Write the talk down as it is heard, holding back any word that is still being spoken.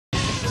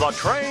The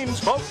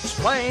Trains, Boats,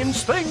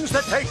 Planes, Things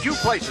That Take You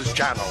Places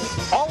channel,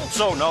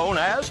 also known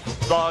as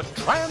the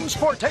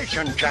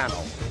Transportation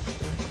Channel.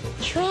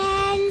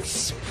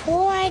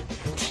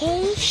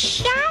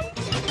 Transportation?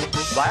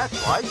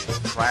 That's right,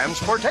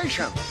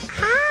 transportation.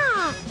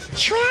 Ah,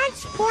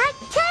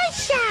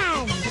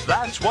 transportation!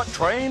 That's what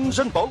trains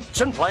and boats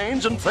and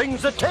planes and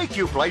things that take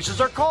you places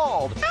are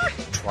called.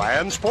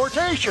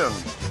 Transportation.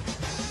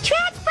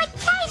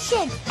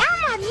 Transportation!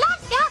 Elmo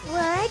loves that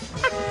word.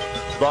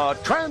 The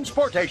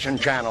Transportation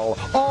Channel.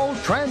 All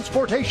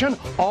transportation,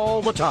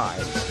 all the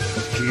time.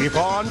 Keep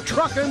on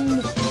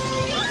trucking.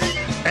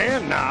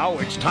 And now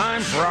it's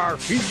time for our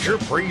feature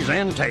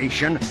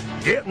presentation.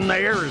 Getting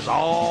there is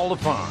all the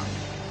fun.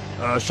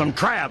 Some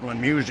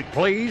traveling music,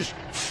 please.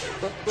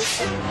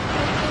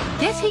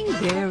 Getting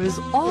there is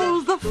all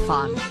the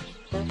fun.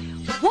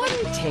 One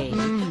day,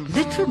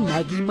 little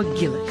Maggie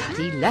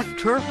McGillicuddy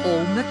left her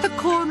home at the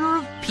corner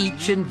of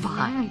Peach and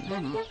Vine.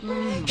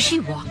 She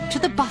walked to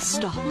the bus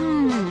stop.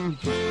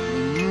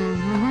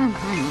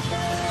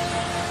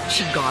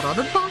 She got on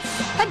a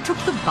bus and took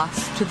the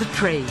bus to the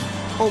train.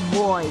 Oh,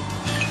 boy.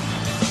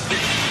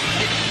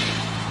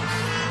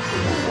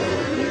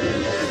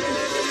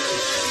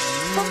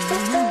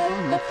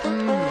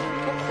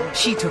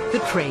 She took the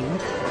train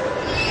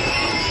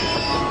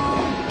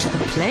to the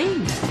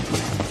plane.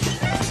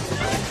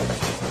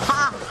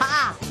 Ha,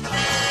 ha!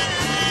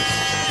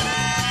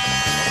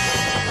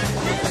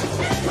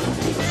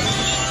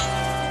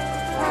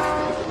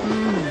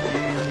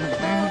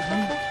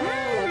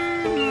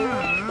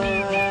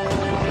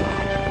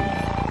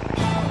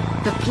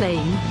 The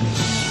plane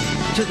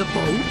to the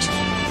boat.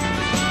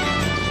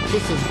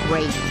 This is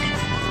great.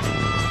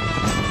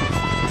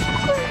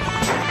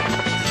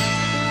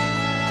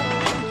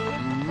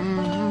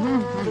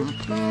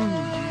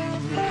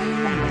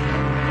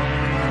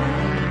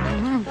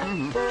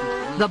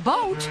 The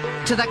boat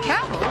to the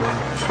camel.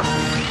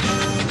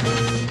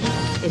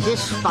 Is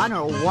this fun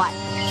or what?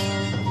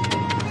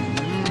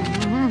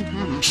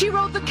 She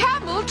rode the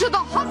camel to the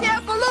hot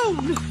air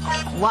balloon.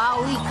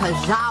 Wowie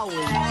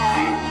kazowie.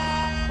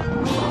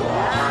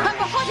 And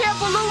the hot air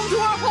balloon to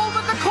her home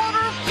at the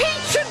corner of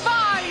Peach and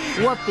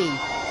Vine. Whoopee.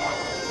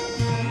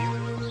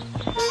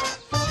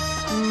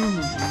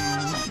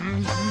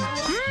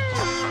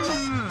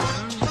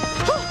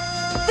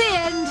 The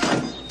end.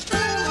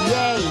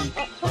 Yay.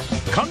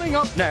 Coming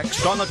up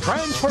next on the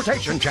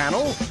Transportation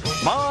Channel,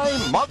 My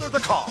Mother the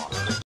Car.